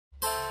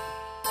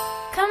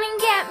Come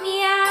and get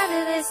me out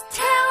of this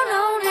town,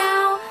 oh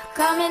now.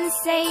 Come and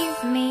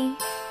save me.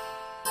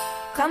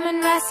 Come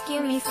and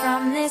rescue me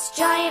from this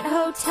giant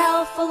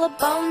hotel full of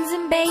bones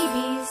and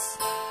babies.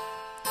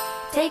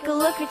 Take a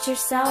look at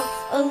yourself,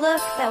 a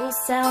look that will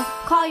sell.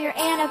 Call your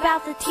aunt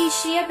about the tea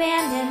she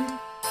abandoned.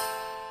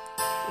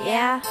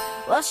 Yeah,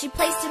 well she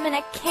placed him in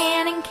a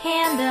can and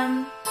canned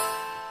him.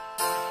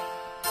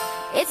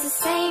 It's the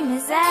same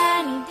as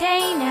any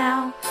day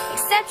now,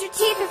 except your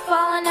teeth are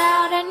falling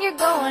out and you're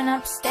going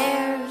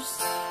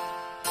upstairs.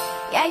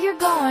 Yeah, you're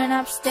going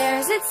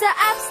upstairs. It's the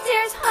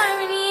upstairs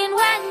harmony, and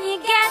when you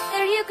get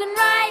there you can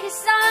write a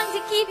song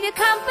to keep you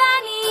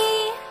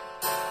company.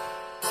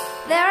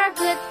 There are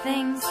good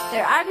things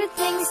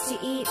to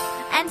eat,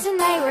 and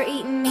tonight we're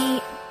eating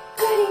meat.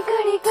 Goody,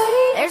 goody,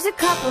 goody. There's a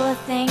couple of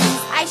things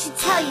I should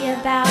tell you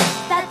about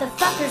that the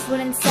fuckers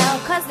wouldn't sell,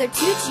 cause they're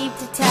too cheap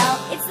to tell.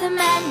 It's the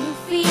men who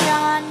feed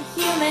on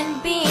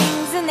human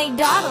beings, and they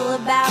dawdle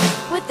about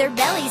with their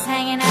bellies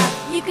hanging out.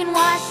 You can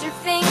wash your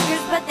fingers,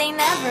 but they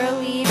never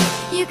leave.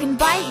 You can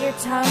bite your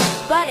tongue,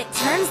 but it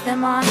turns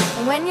them on.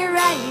 And when you're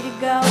ready to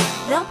go,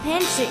 they'll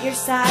pinch at your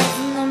sides,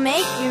 and they'll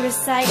make you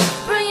recite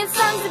brilliant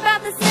songs about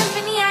the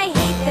symphony. I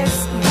hate their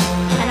skin,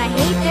 and I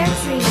hate their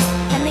trees,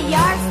 and the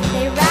yards that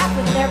they wrap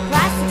with their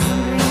plastics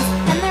and greens,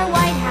 and their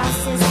White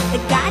Houses,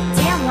 the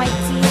goddamn white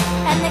teeth,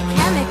 and the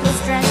chemicals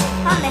drenched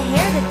on the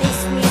hair that they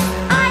squeeze.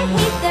 I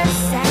hate their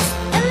sex,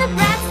 and the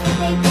breaths that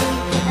they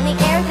breathe, and the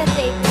air that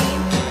they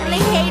breathe. And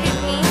they hated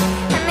me,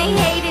 and they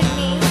hated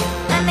me,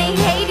 and they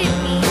hated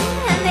me,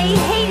 and they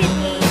hated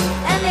me,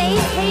 and they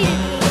hated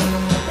me.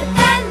 But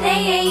then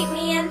they ate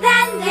me, and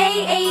then they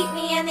ate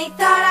me, and they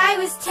thought I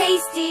was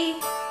tasty.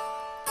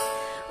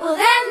 Well,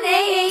 then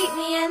they ate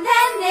me, and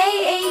then they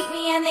ate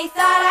me, and they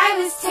thought I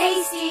was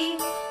tasty.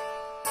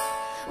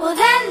 Well,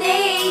 then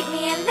they ate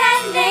me, and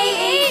then they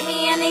ate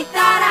me, and they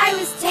thought I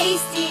was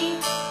tasty.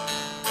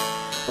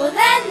 Well,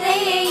 then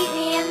they ate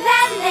me, and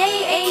then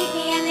they ate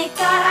me, and they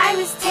thought I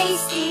was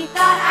tasty.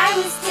 Thought I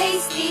was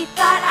tasty,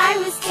 thought I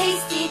was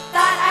tasty,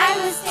 thought I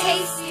was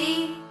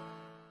tasty.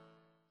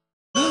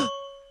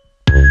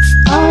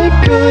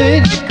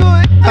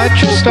 I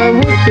trust I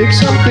would pick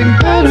something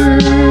better.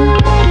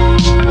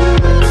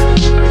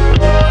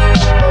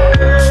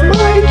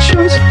 My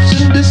choice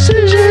is a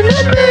decision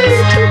I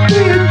made to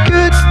be a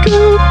good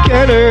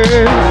go-getter.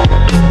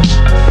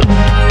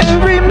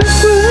 Every myth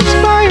will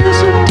inspire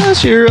some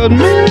 10-year-old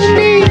man who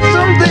needs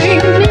something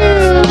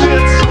new.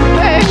 It's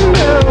something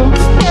new.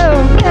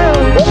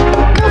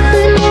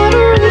 Coffee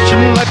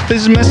moderation, life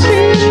is messy,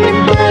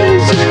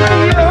 anybody's in a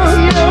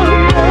yo-yo.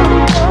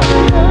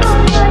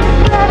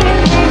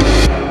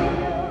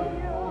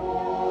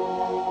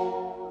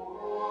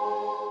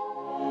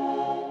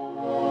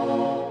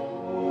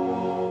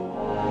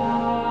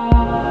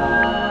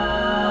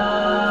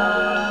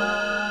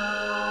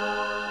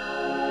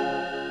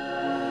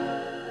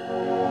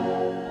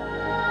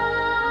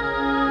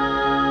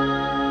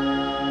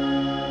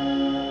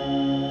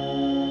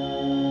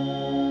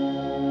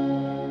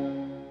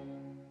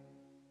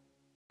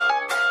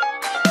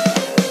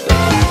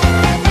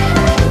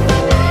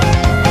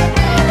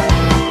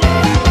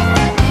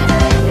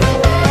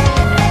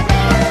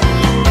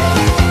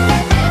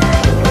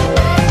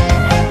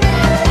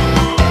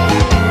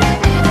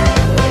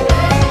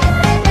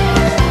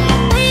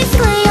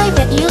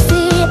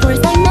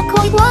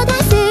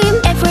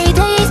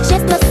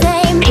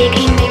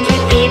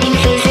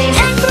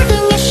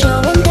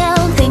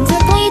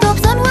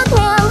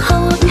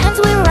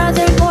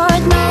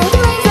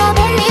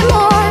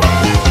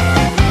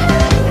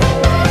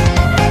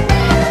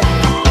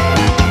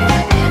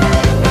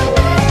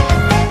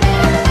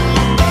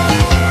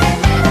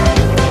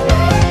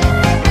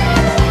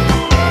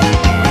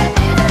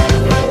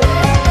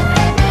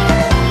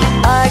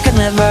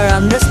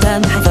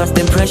 Understand how first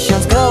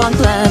impressions go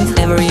unplanned.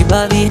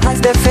 Everybody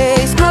hides their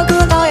face, how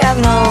could I have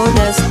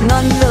noticed?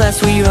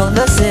 Nonetheless we wrote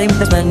the same.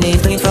 There's many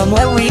things from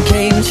where we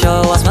came.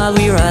 Show us while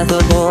we're at the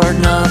board,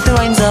 not to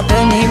rinse up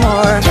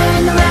anymore.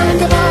 Turn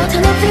around about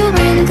and if you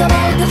bring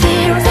about the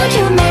fears that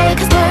you make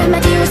us burn my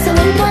tears so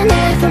into an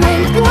effort.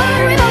 You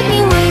worry about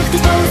me, we've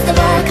disposed of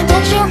our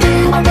contention.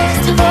 Do our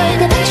best to avoid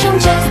addiction,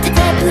 just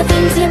accept the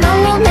things you know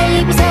will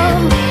make me so.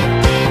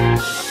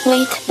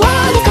 Wait,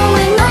 what is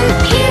going on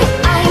here?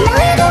 I'm a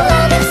little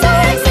out of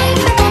sorts, I'm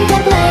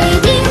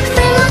contemplating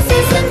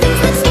philosophies and things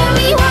that scare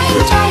me. Why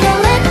not try to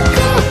let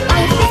go?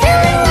 I've been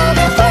feeling all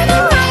that for the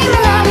rhyme,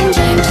 allowing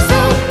change. So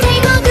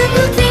take a good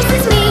look, this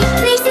is me.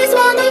 This is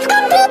what I've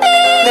come to be.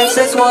 This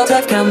is what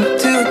I've come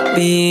to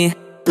be.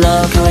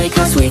 Love away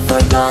cause we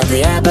forgot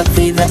the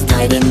apathy that's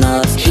tied in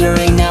knots.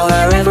 Hearing now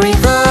our every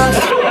thought.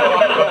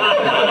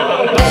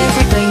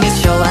 Everything is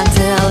show and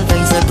tell.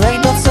 Things are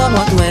played off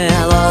somewhat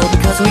well, all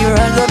because we were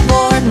at the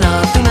board.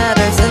 Nothing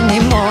matters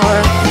anymore.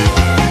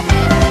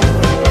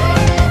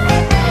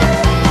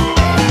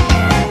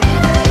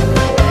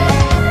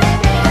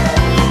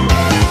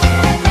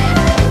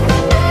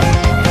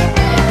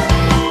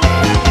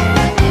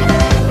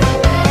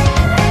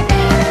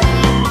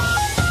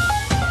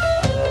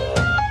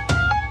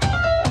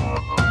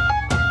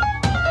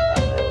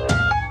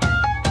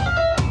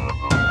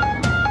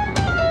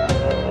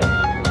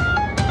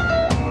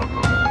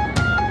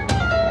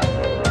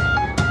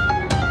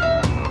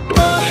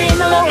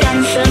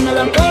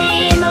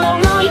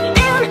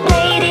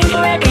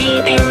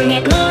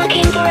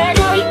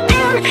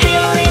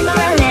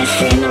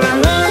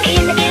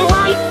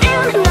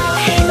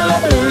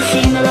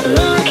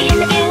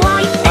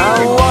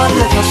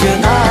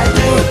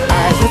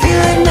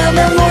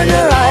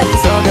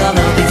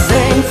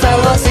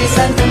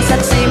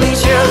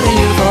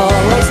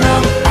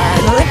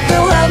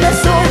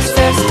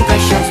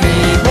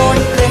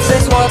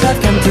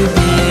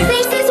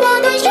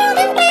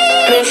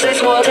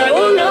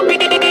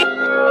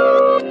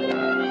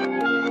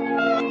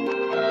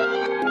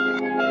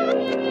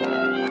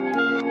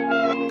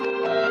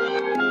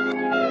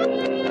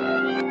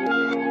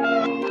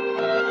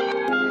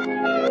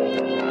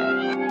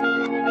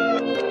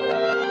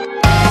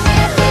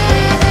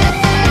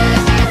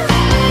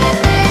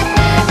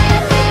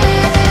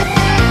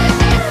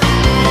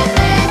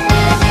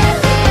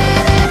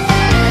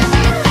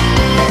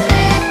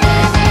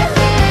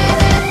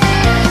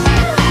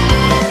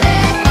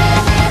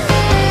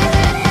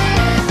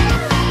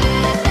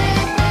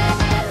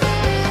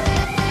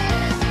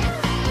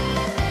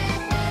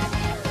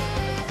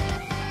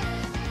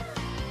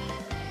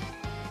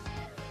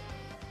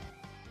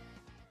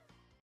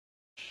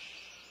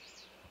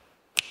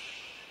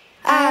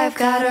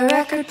 got a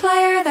record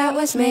player that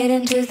was made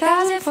in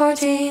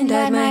 2014.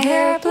 Dyed my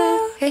hair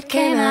blue, it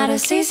came out a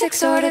C6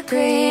 sort of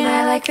green.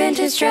 I like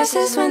vintage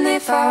dresses when they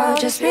fall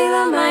just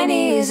below my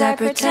knees. I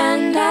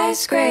pretend I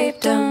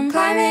scraped them,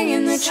 climbing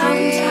in the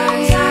trees.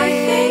 Sometimes I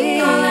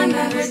think all I'm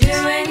ever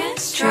doing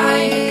is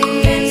trying to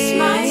convince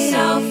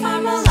myself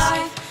I'm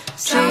alive.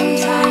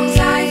 Sometimes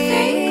I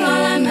think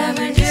all I'm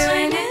ever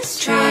doing is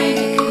trying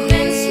to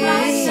convince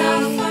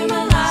myself I'm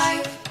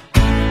alive.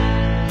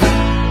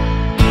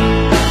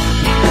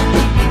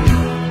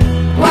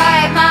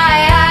 Wipe my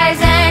eyes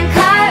and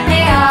cut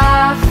me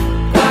off.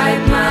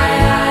 Wipe my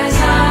eyes,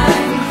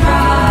 I'm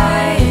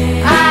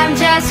crying. I'm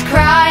just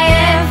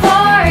crying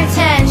for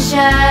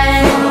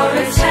attention. For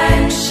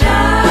attention.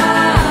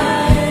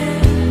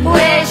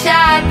 Wish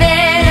I'd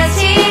been a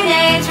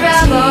teenage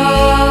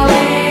rebel.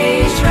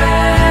 Teenage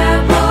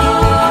rebel.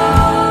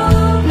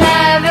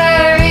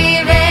 Never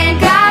even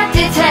got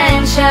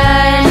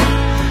detention.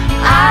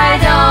 I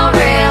don't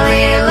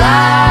really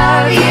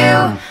love you.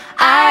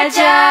 I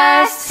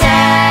just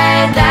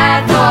said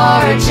that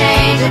for a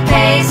change of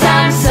pace.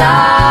 I'm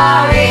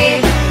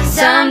sorry.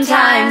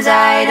 Sometimes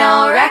I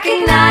don't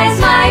recognize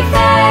my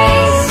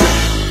face.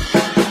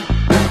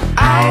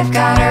 I've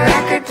got a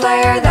record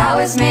player that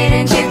was made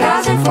in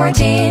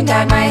 2014.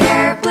 Dyed my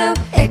hair blue,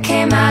 it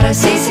came out a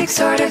C6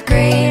 sort of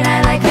green.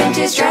 I like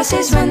vintage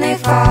dresses when they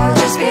fall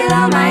just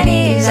below my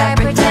knees. I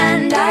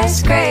pretend I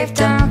scraped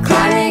them,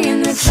 climbing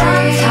in the trees.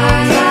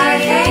 Sometimes I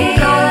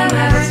think all I'm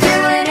ever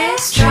doing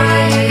is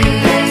trying to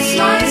convince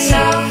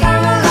myself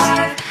I'm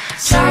alive.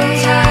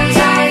 Sometimes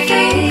I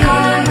think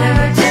all I'm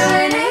ever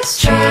doing is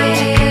trying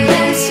to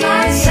convince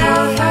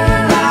myself I'm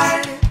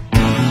alive.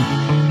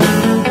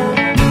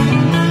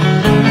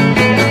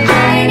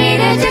 I need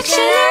a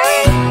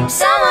dictionary,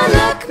 someone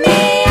look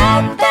me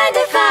up and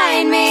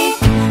define me.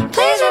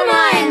 Please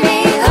remind me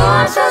who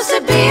I'm supposed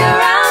to be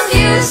around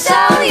you, so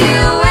you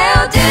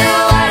will do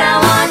what I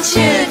want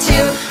you to.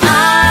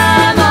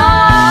 I'm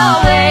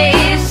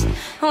always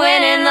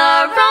winning the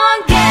wrong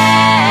game.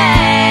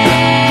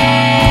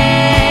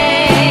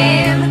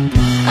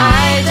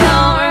 I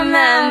don't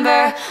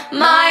remember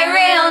my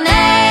real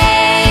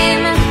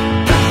name.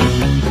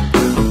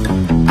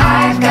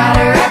 I've got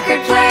a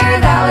record player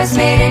that was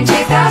made in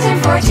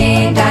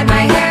 2014. Dyed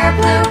my hair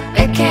blue,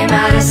 it came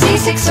out a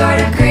C6 sort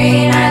of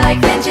green. I like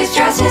vintage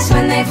dresses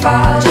when they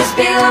fall just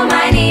below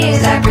my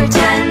knees. I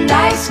pretend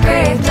I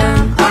scraped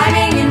them,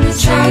 climbing in the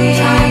trees.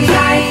 Sometimes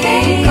I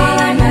think all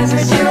I'm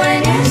ever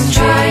doing is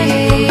trying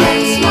to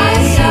convince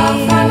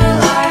myself I'm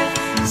alive.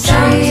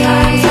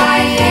 Sometimes I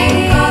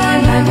think all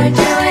I'm ever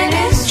doing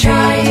is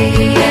trying to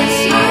convince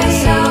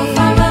myself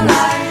I'm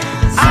alive.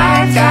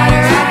 I've got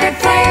a record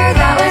player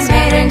that was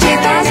made in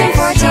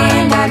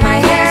 2014. Dyed my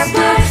hair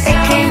blue, it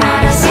came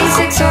out a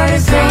C6 sort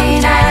of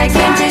green. I like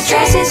vintage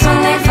dresses when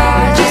they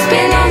fall just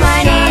below my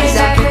knees.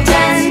 I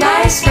pretend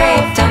I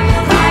scraped them,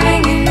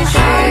 climbing in the trees.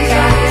 I've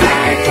got a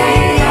record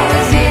player that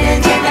was made in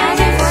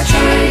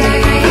 2014.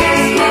 Dyed my hair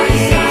blue,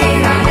 it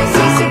came out a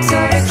C6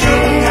 sort of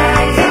green. I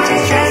like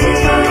vintage dresses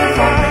when they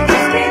fall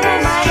just below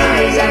my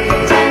knees. I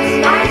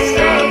pretend I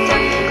scraped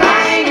them,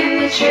 climbing in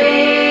the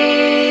trees.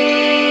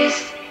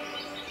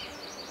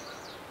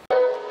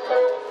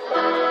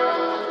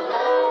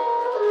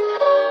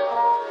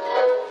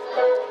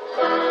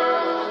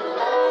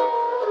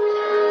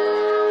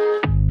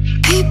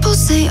 People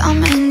say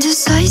I'm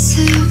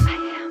indecisive.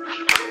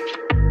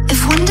 If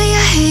one day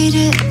I hate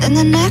it, then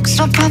the next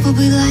I'll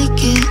probably like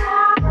it.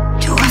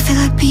 Do I feel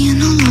like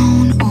being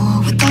alone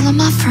or with all of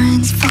my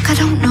friends? Fuck, I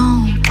don't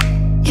know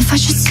if I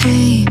should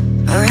stay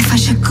or if I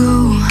should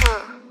go.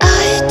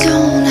 I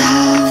don't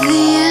have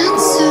the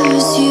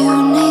answers you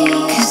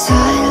need, 'cause I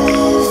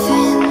live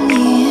in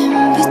the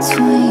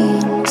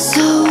in-between.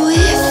 So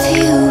if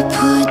you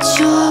put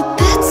your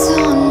bets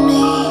on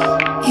me,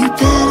 you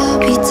better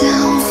be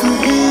down for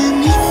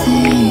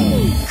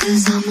anything.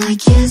 'Cause I'm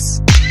like yes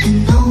and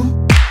no,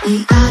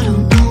 wait, I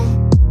don't know.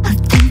 I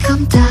think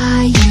I'm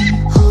dying,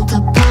 hold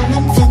up, I'm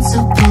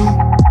invincible.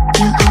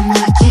 Yeah, I'm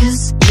like yes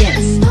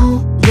and no,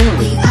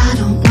 wait, I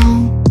don't know.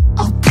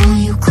 I'll pull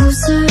you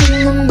closer to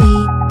me,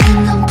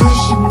 and I'm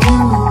pushing you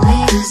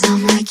away. 'Cause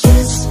I'm like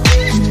yes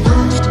and no,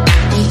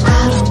 wait,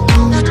 I don't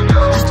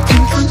know. I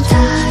think I'm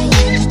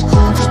dying,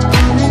 hold up,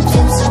 I'm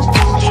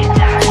invincible.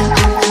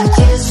 Yeah, I'm like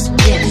yes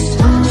and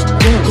no,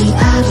 wait,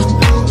 I don't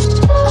know.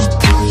 I'll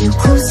pull you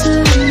closer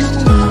to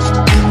me,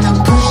 and I'm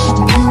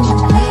pushing you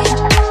away.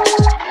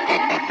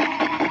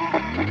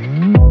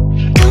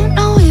 Don't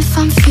know if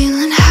I'm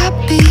feeling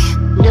happy.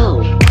 No,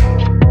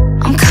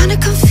 I'm kinda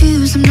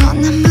confused, I'm not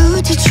in the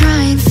mood to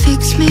try and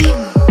fix me.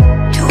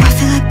 Do I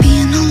feel like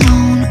being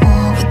alone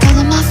or with all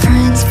of my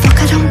friends? Fuck,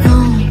 I don't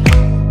know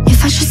if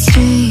I should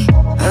stay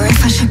or if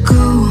I should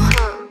go.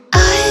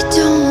 I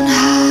don't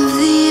have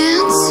the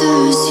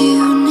answers you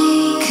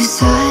need, 'cause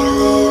I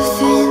live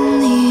in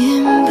the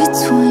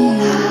in-between.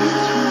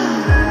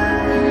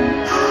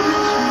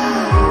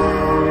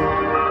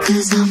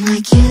 'Cause I'm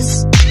like yes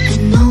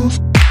and no,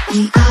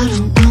 wait, I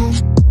don't know.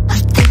 I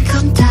think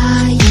I'm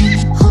dying,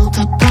 hold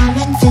up, I'm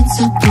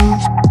invincible.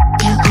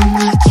 Yeah, I'm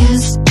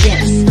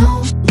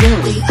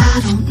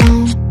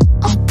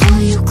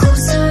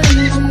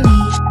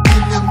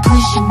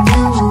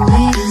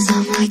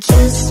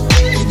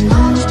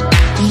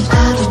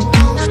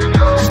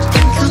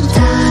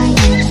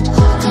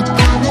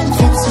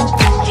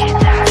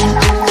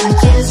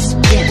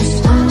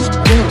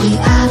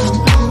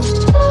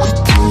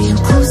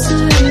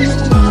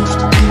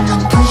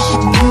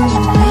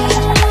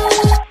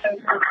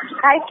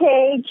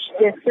Cage.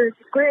 This is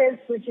Grizz.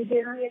 Would you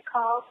give me a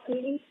call,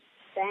 sweetie?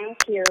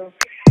 Thank you.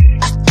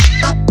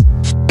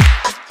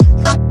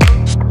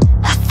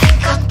 I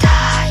think I'm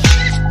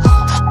dying.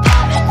 Hold up,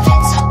 I'm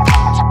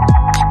invincible.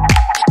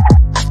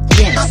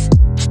 Yes,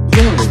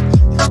 yo.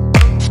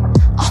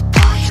 I'll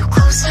pull you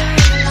closer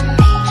to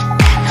me,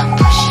 and I'm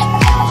pushing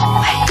you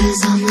away.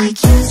 'Cause I'm like,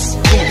 yes,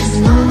 Yes,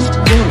 no,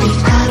 yo.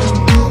 I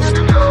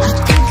don't know. I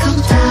think I'm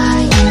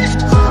dying.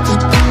 Hold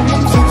up, I'm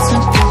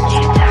invincible.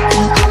 Yeah,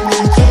 I'm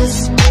like, yes,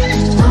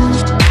 no,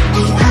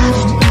 I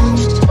don't know.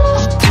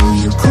 I'll pull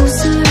you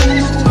closer to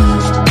me,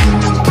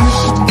 and I'm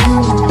pushing you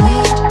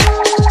away.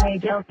 Hey,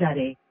 Del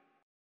Daddy.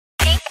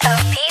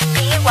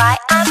 P-O-P-P-Y,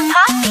 I'm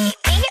Poppy.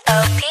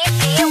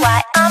 P-O-P-P-Y,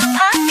 I'm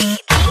Poppy.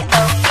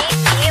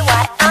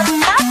 P-O-P-P-Y, I'm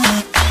Poppy.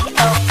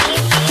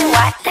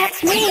 P-O-P-P-Y, that's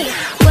me.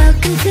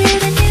 Welcome to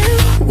the new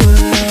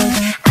world.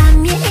 I'm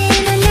your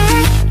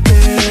internet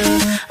girl.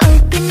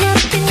 Open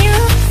up and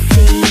you'll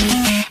see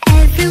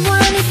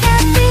everyone is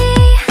happy.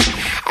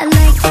 I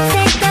like to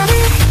take the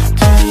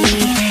history.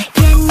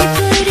 Can you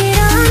put it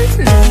on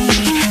me?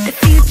 The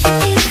future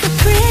is so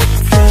pretty.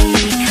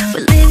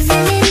 We're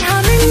living in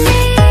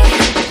harmony.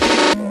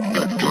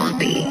 But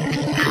Bobby,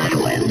 how do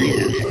I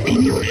live in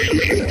your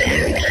future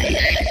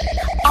paradise?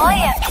 All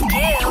you have to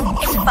do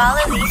is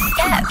follow these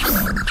steps.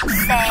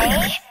 Say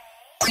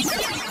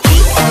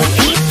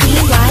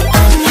P-O-P-P-Y,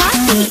 I'm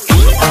Poppy.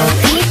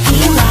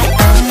 P-O-P-P-Y,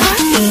 I'm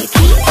Poppy.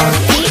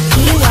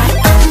 P-O-P-P-Y,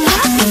 I'm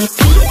Poppy.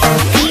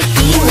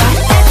 P-O-P-P-Y,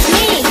 that's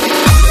me.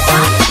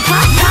 Pop,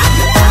 pop, pop,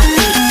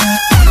 Poppy.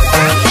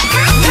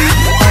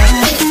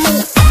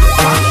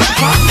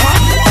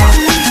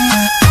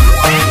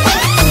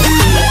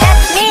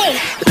 That's me.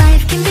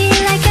 Life can be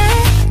like a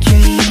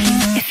dream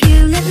if you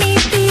let me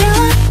be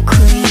your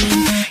queen.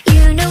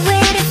 You know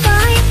where to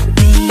find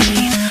me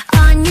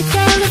on your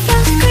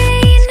telephone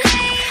screen.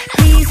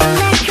 Please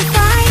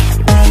electrify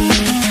me.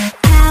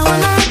 How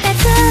am I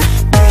better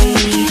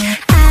free?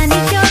 I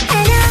need your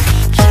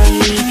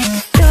energy to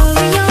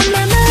store your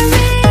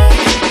memory.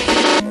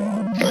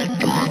 But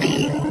Bobby,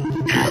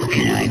 how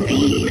can I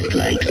be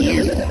like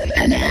you?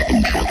 I'm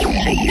having trouble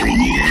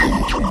figuring it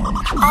out.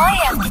 All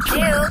you have to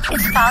do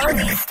is follow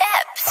these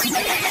steps.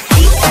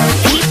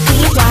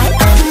 P-O-P-P-Y,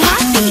 I'm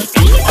Poppy.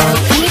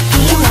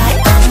 P-O-P-P-Y,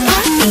 I'm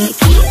Poppy.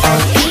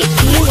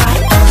 P-O-P-P-Y,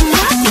 I'm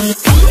Poppy.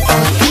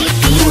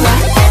 P-O-P-P-Y,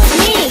 that's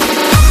me.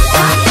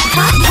 Pop,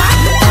 pop, pop,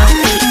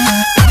 Poppy.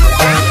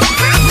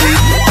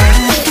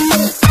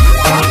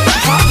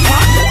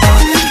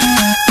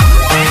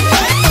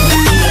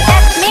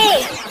 That's me.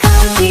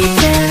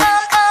 Computer,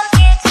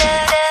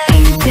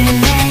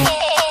 internet,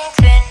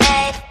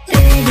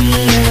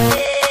 video,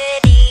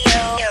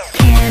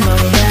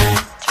 camera,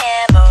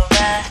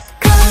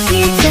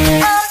 computer,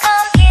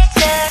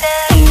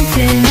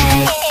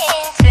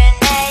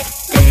 internet,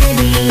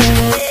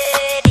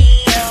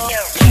 video,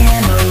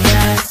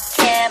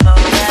 camera.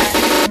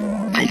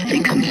 I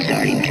think I'm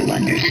starting to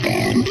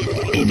understand.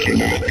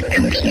 Internet,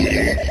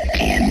 computer,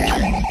 camera,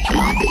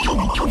 Bobby.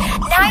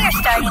 Now you're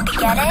starting to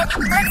get it.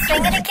 Let's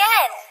sing it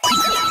again.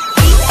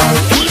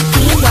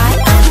 P-O-P-P-Y,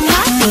 I'm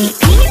Poppy.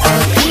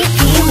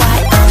 P-O-P-P-Y,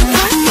 I'm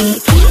Poppy.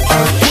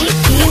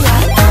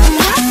 P-O-P-P-Y, I'm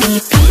Poppy.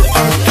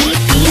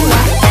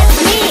 P-O-P-P-Y, that's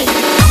me.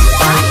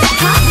 Pop,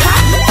 pop,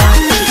 pop,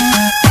 Poppy.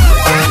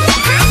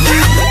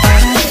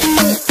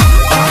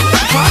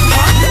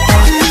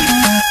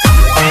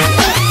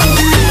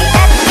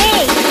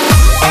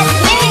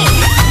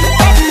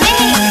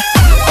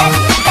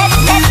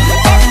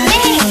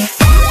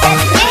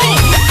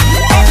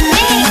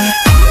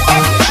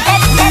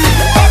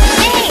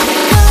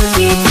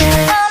 Computer,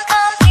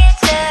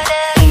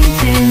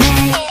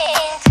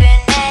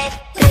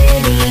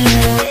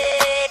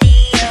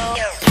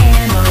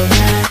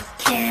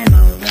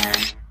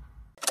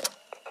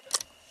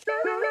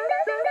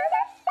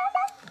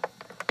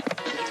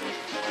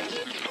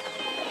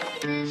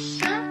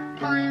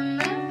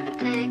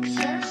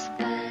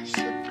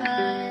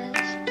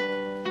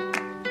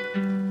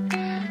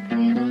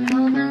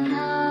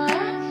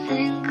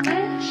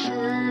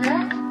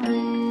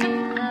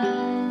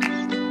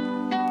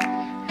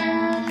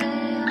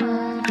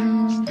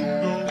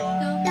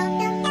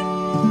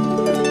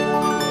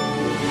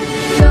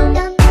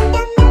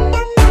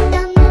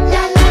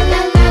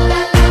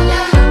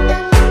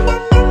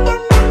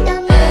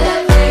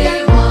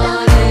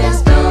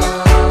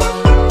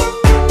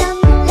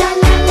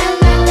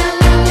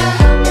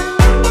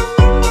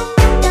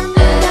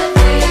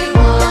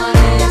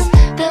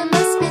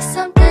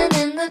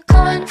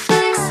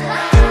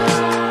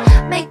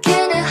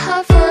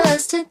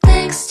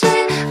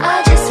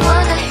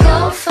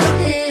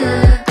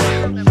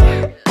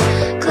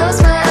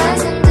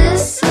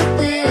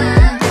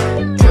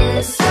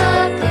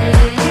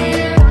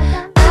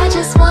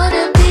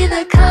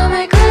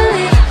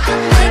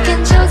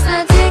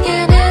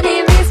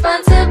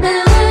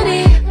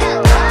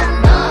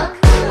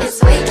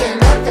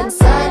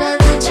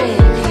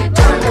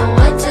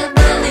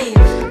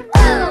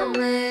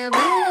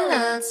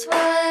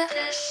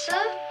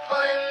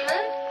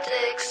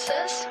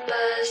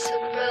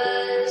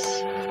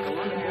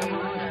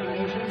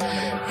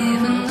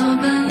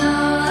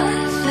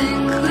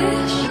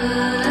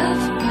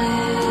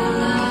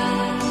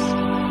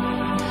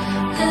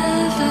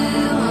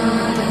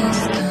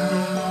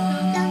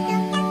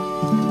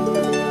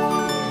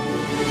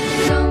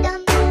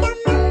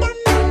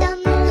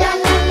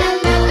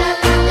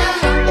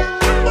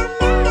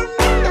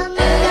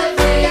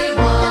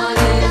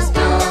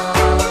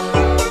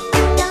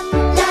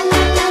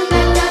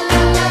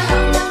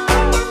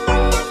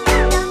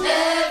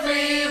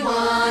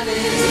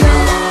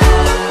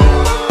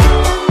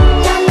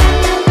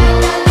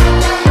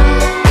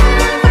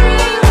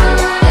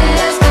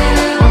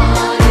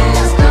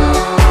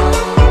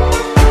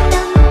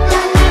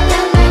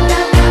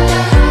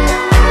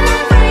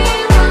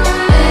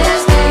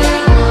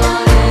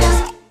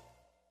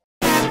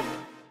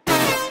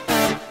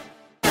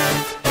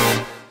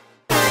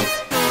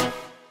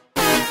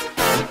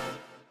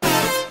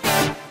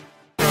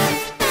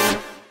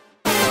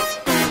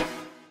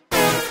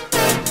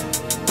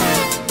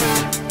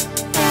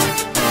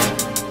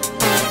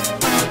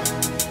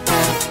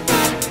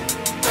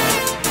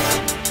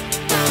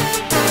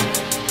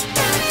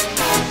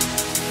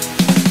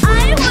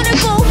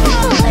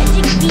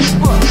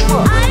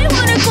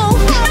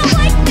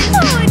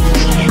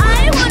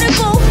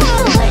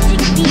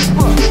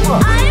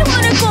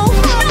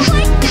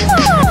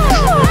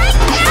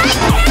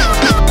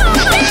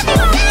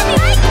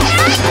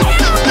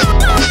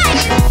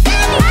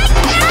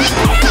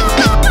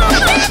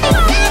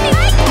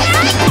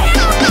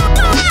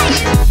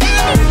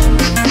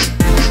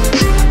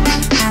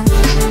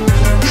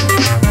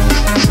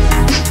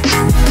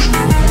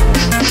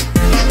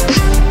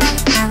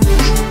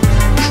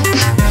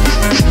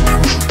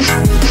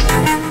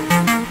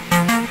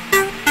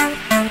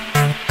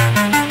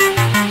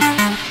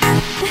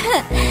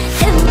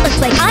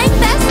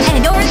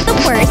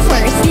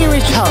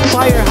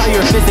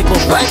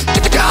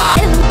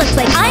 god! It looks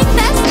like I'm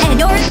best and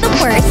you're the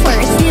worst.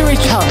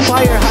 Spiritual,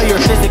 fire how your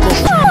physical.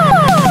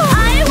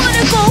 I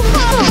wanna go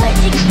home.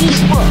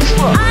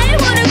 I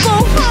wanna go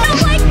home. I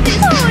like this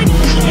hoodie.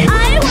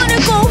 I wanna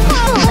go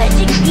home.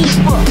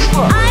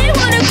 I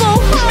wanna go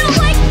home. I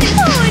like this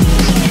hoodie.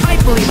 I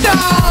believe. I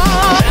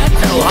believe.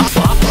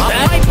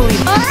 I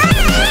believe. I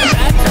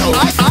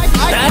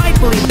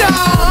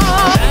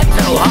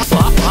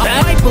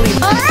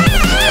believe.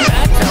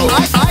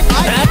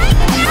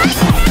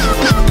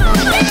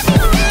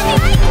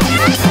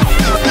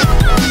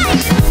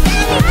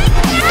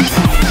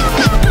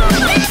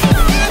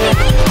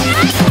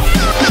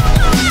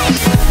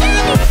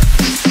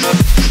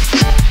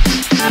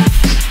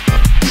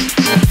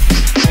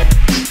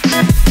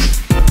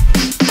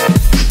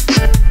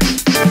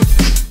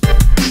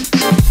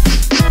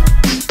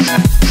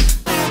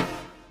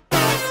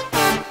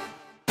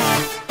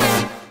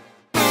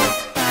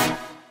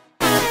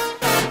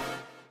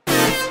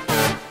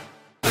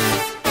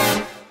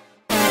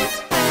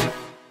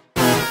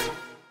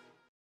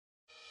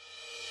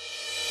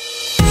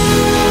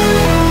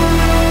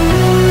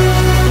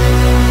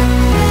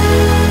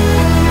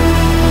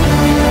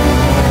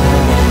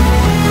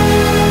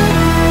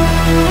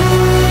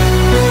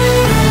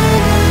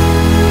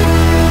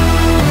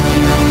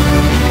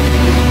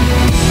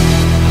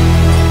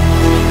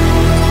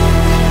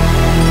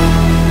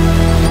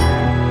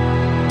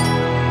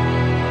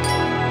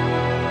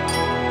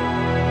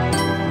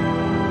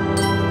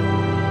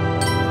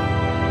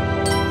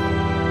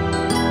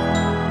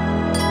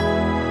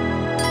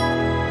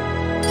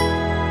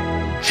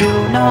 You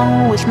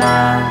know it's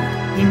not,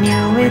 you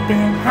knew it'd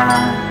been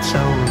hot, so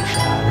we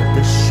shot at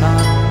the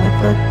sun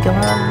with a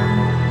gun.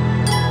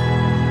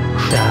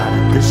 Shot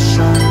at the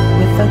sun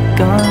with a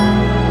gun.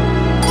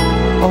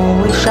 Oh,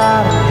 we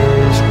shot at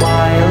his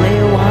wily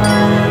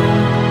one,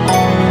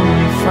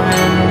 only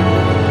friend.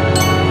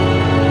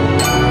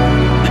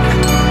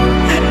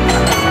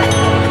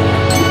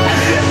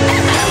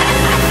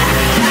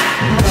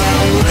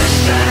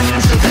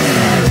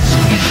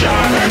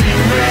 Shot at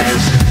him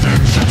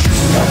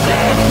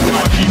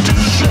what he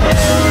deserves.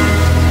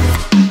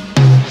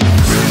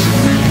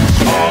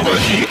 All that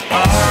he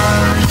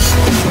earns.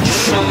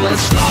 So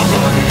let's stop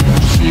him,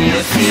 see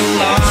if he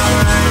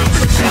learns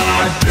the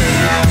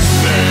goddamn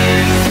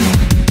thing.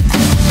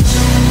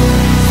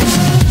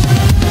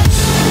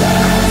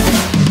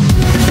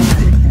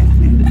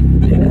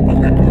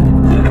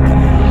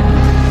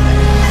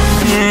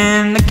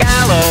 In the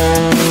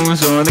gallows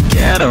or the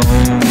ghetto,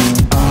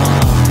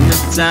 the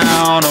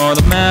town or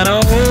the meadow,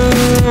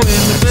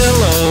 in the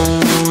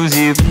billows,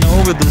 even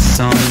over the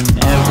sun,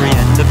 every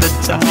end of the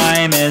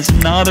time is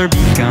another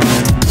begun.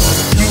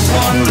 You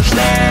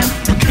understand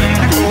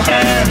mechanical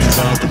hands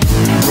of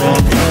we're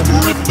all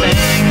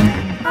everything.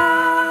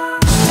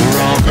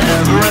 We're all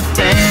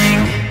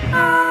everything.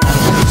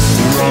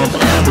 We're all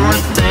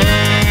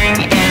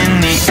everything in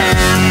the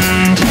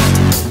end.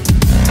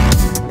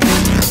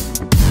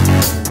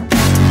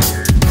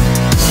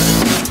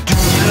 Do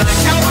you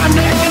like how I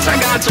dance? I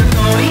got to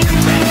know the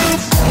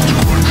fans.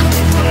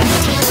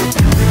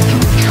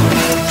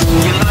 Do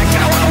you like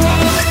how I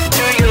walk?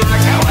 Do you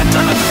like how I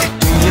talk?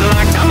 Do you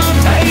like how my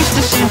face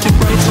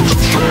disintegrates into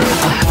truth?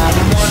 I have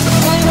a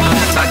wonderful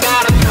wife, I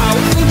got a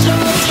powerful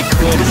job. She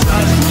criticizes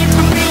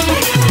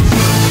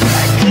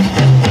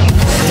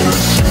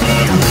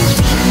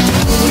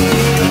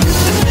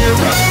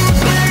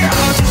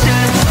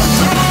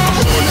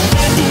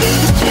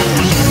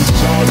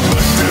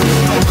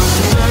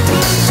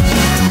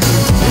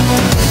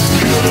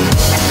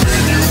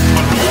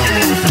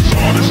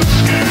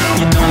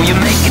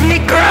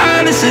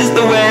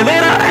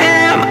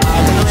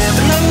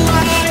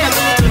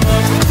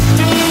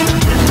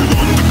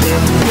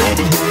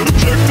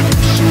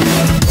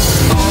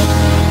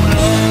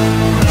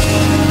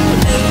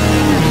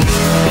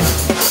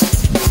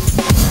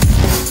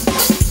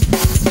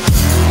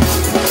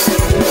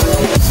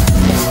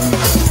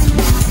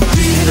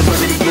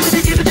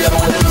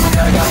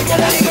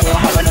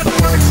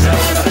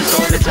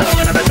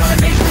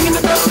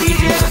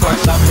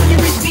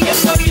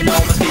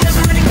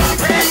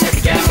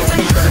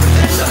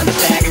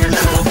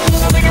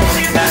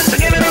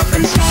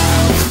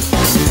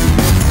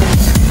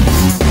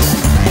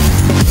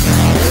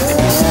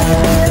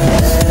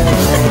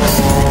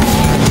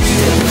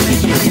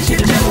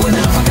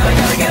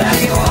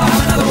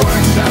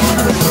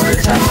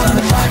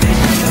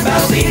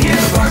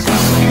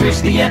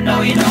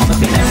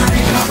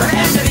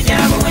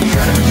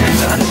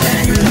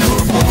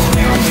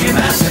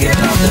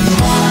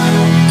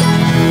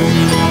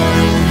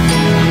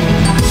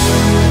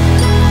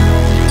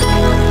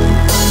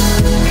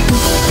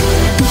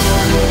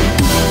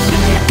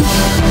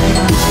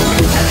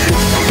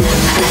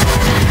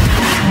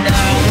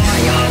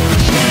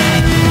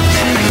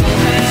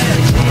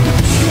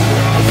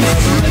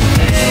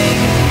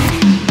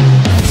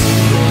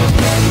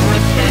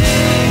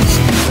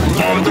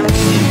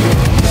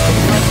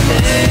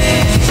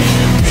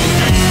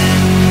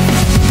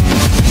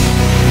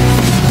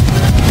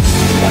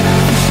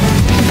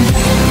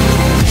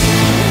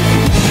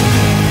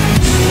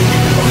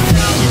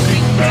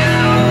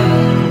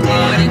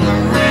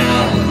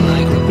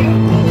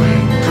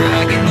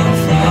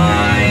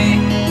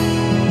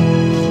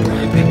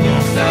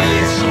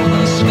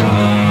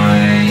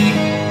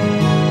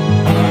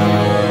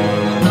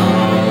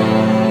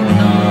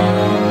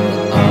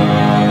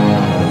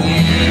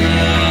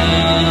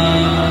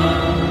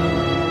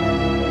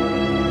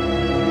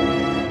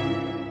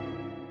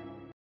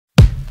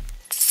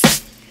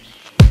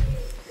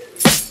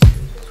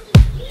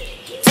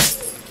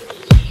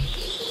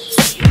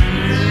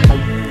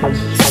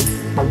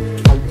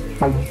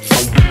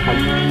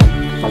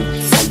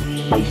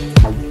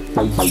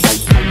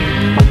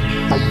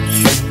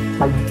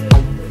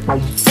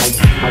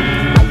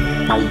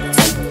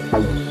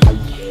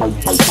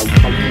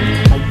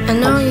I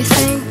know you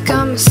think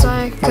I'm a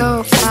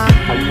psychopath,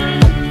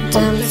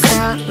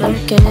 Democrat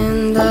lurking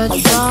in the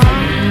dark.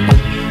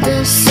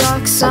 This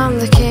sucks, I'm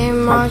the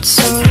Kmart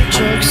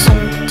soldier, so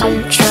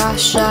do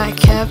trash. I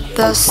kept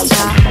the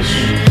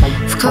stash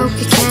of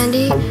coca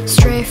candy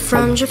straight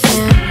from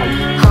Japan,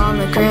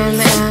 hologram,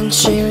 and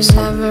she was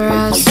never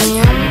as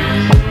near.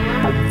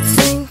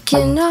 Think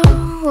you know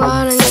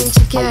what I need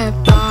to get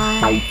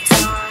by.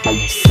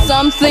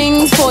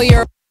 Something for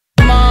your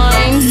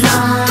mind,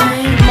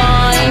 mind,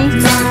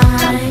 mind.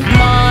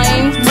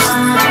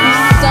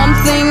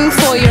 Something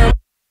for your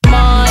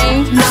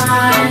mind,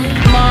 mind,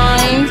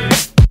 mind.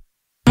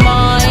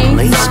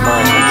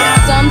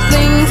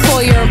 Something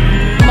for your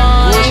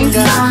mind.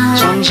 무엇인가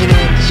정신을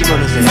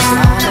집어넣으세요.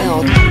 마음에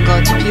어떤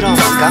것이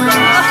필요합니까?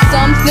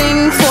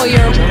 Something for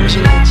your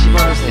정신을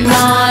집어넣으세요.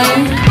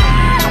 mind.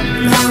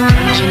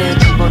 정신을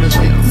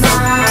집어넣으세요.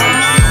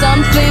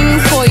 Something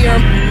for your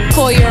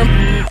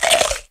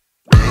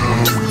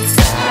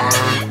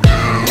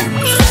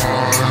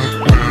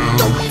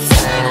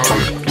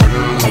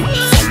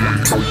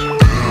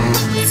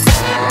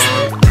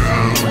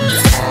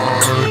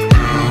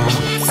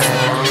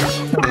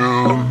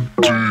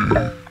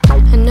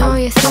I know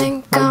you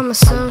think I'm a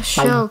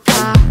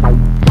sociopath,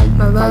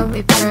 my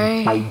lovely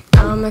prey,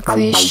 I'm a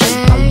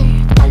cliche.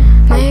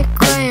 Make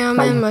way, I'm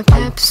in my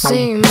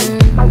Pepsi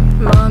mood.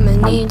 Mama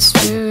needs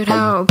food,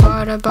 how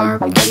about a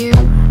barbecue?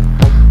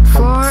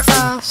 For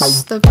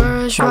us, the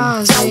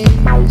bourgeoisie,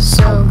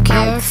 so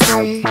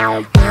carefree.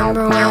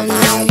 Remember when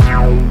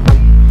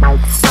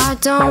I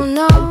don't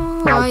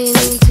know what you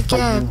need to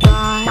get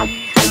by.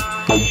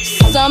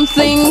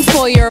 something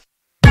for your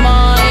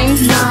mind,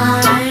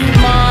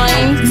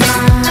 mind,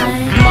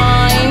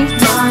 mind.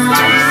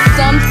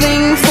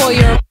 Something for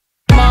your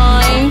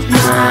mind,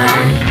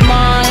 mind,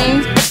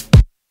 mind.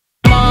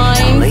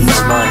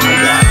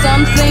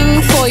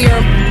 Something for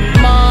your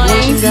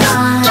mind.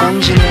 무엇인가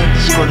정신을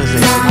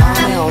집어넣으세요.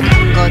 마음에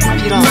어떤 것이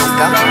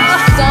필요합니까?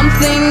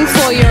 Something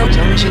for your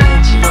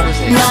정신을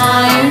집어넣으세요.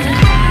 mind.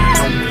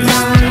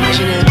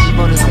 정신을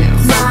집어넣으세요.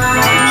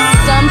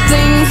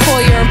 Something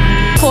for your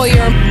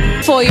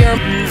fire.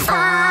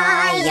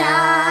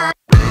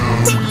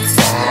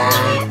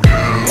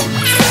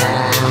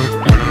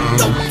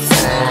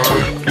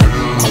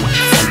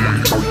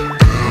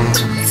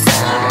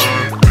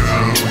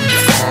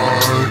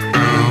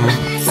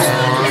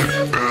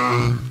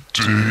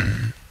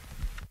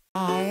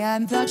 I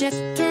am the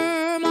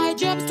jester, my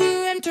job's to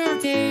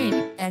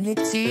entertain, and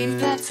it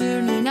seems that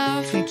soon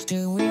enough it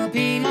too will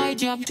be my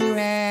job to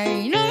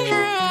reign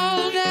over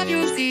all that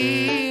you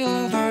see,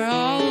 over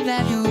all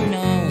that you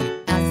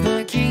know. As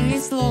the king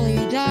is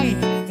slowly dying,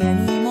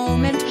 any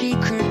moment he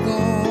could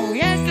go.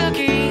 Yes, the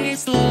king is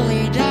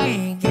slowly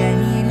dying,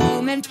 any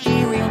moment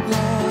he will go.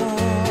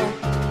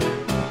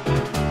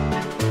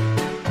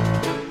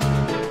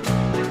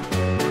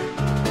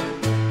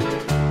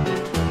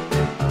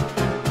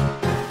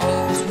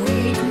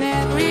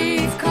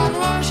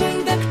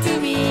 Back to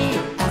me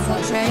as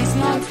I trace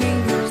my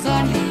fingers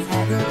on these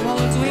haggard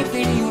walls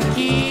within your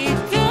keep.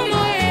 Though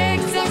my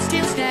exile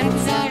still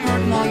stands, I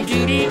heard my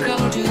duty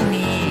call to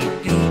me,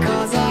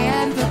 because I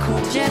am the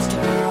court jester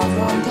of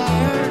one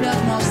tired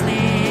of my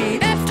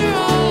sleep. After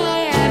all,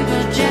 I am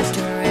the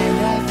jester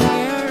and I'm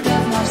tired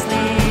of my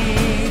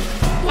sleep.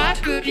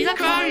 What good is a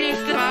crown if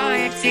the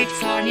poet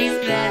sits on his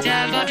bed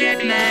of a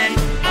dead man?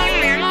 I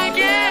wear my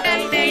dead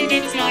and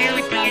painted smile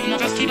with pride,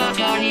 not a rusty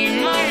baton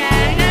in my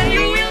hand, and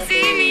you will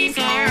see me,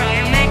 sir,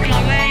 I'll make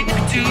my way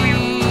back to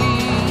you.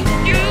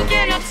 You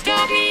cannot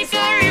stop me,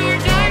 sir, your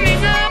time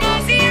is up,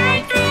 I'll see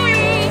right through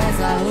you. As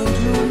I look,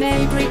 you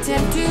may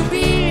pretend to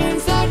be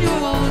inside your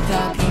old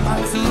copy,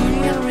 but soon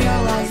will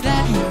realize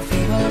that your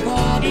feeble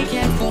body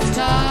can't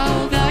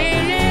forestall the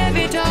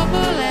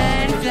inevitable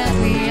end that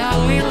we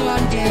all will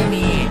one day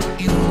meet.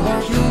 You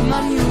are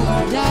human, you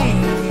are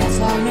dying, yes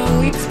I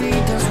know it's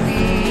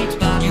bittersweet,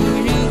 but you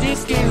knew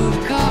this day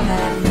would come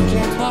and you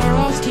can't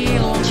borrow,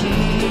 steal or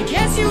cheat.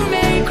 Yes, your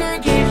maker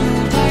gave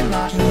you time,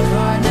 but you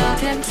are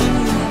not and to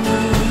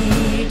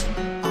need.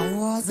 I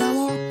was a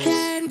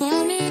walking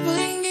ball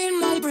nibbling in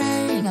my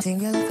brain, a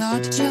single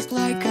thought just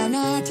like an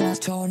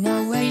artist on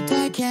a weight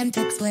I can't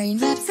explain,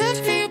 that set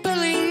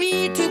fueling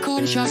me to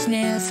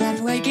consciousness, and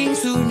waking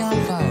soon I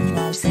found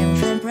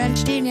myself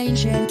entrenched in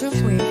ancient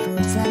sweet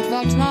fruits, and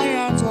that my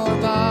arms were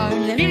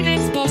bound, and in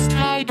this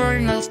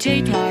post-hibernal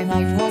state my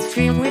life was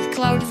filled with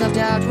clouds of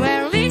doubt.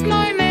 Where lead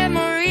my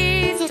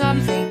memories?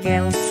 Something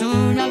else.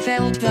 Soon I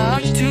felt the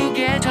urge to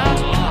get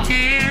out,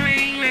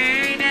 tearing,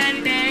 weird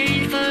and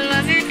painful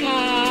as it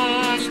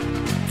was.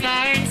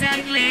 Flowers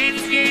and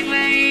leaves gave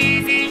way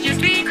easy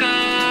just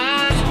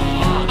because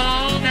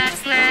all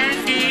that's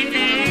left in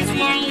this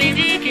world is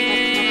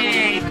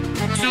decay.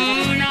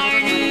 Soon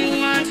I knew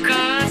what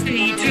caused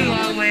me to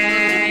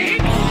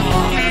awake,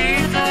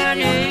 with a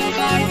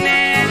newfound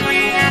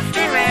memory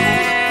after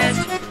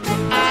rest.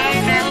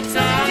 I felt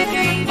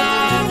something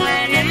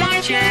bubbling in my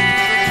chest.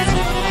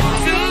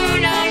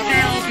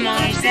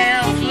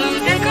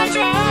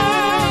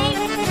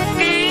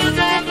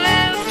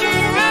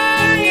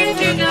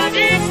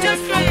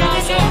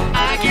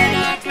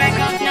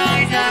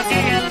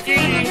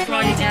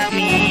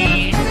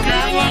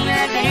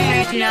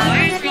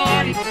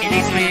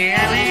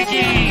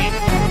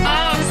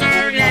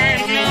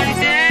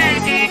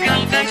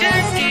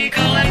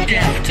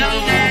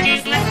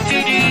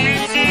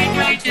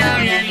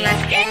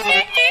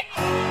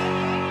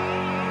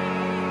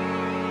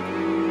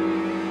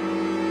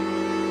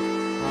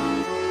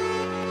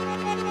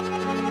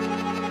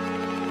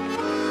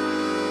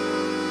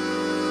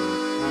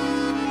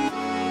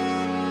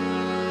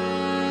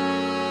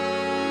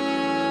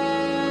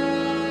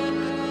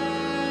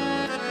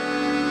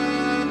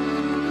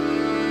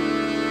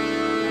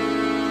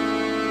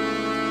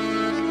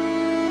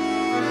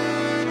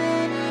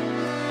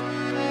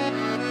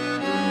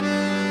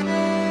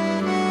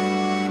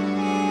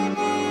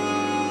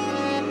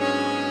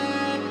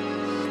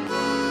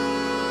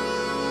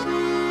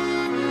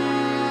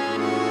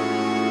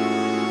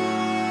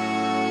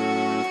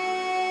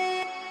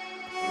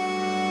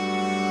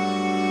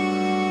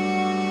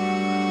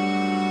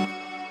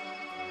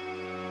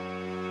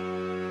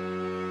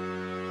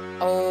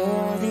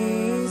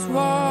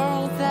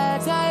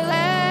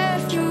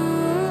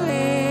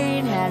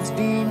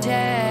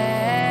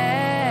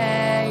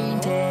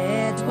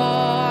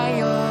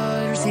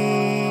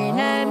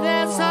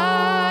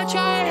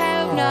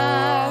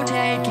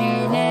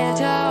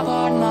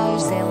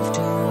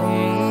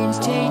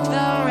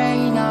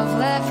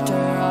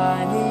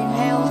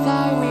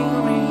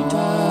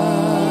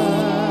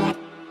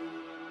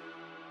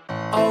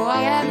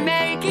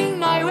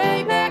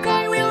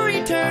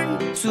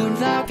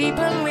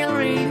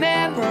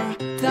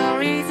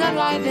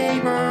 why they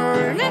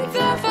burn, and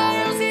the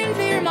fires in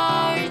their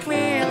mind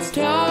will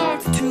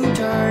start to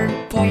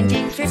turn,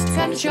 pointing fists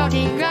and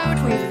shouting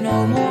out with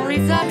no more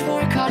if that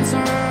were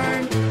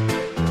concerned.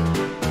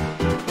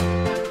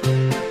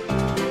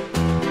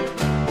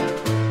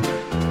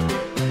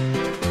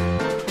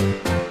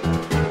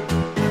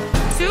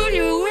 Soon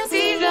you will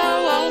see the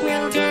world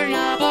will turn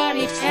up on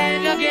its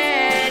head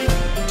again.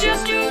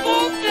 Just to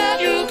hope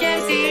that you can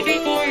see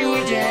before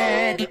you're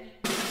dead.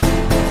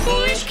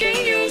 Foolish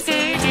king, you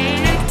say it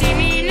in empty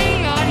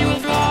meaning on your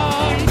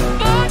throne,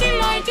 but in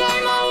my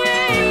time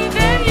away you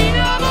then need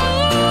a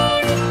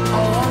balloon.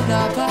 All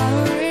the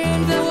power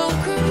in the world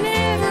could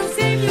never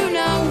save you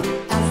now,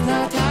 as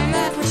the time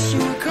at which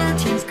your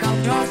curtains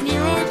come draws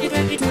nearer, get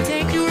ready to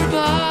take your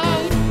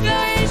bow. The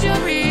age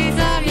of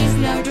reason is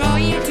now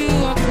drawing to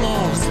a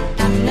close,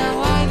 and now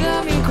I,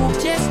 the mingled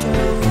jester,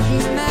 in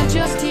his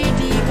majesty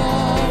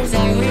depose.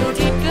 I will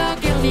take the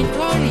gilded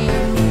pony,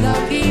 and the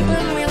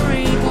people will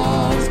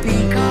repose,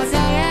 because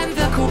I am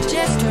the court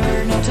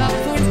jester, not a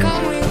fool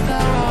come with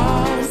the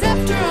rose.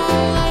 After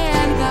all, I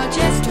am the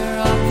jester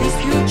of this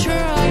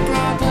future I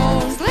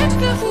propose. Let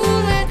the fool,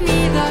 let me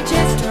the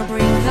jester,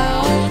 bring the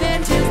old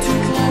and till to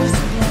close.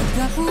 Let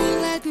the fool,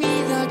 let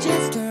me the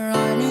jester,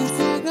 I new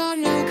for the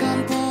new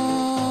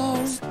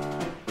compose.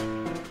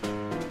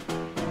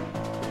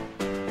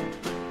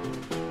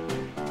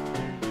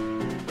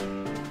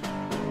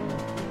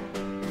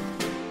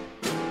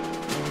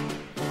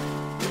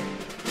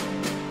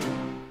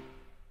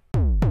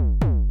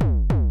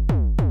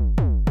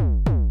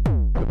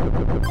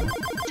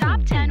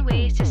 Top 10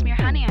 ways to smear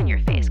honey on your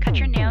face. Cut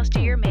your nails,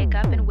 do your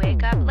makeup, and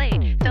wake up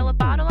late. Fill a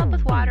bottle up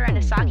with water and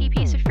a soggy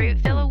piece of fruit.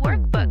 Fill a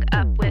workbook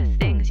up with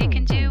things you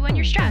can do when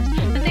you're stressed.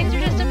 But things are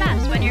just a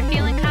mess when you're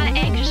feeling kind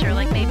of anxious or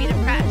like maybe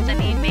depressed. I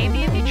mean,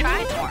 maybe if you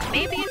tried more.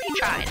 Maybe if you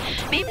tried.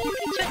 Maybe if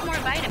you took more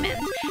vitamins,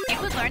 you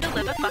would learn to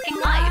live a fucking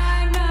life.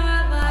 I'm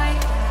not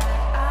like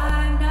that.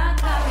 I'm not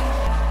coming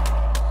back.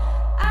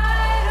 I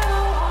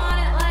don't want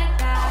it like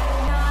that.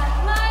 Not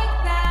like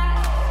that.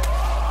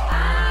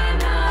 I'm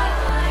not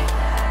like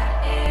that.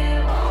 It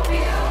won't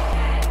be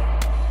okay.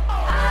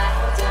 I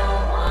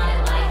don't want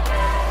it like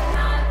that.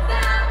 Not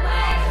that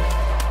way.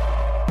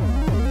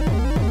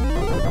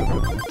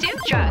 Do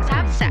drugs,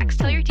 have sex,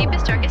 tell your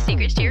deepest, darkest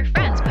secrets to your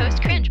friends.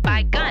 Post cringe,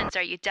 buy guns.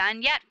 Are you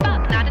done yet?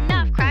 Fuck, not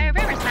enough. Cry a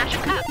river, smash a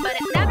cup, but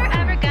it's never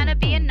ever gonna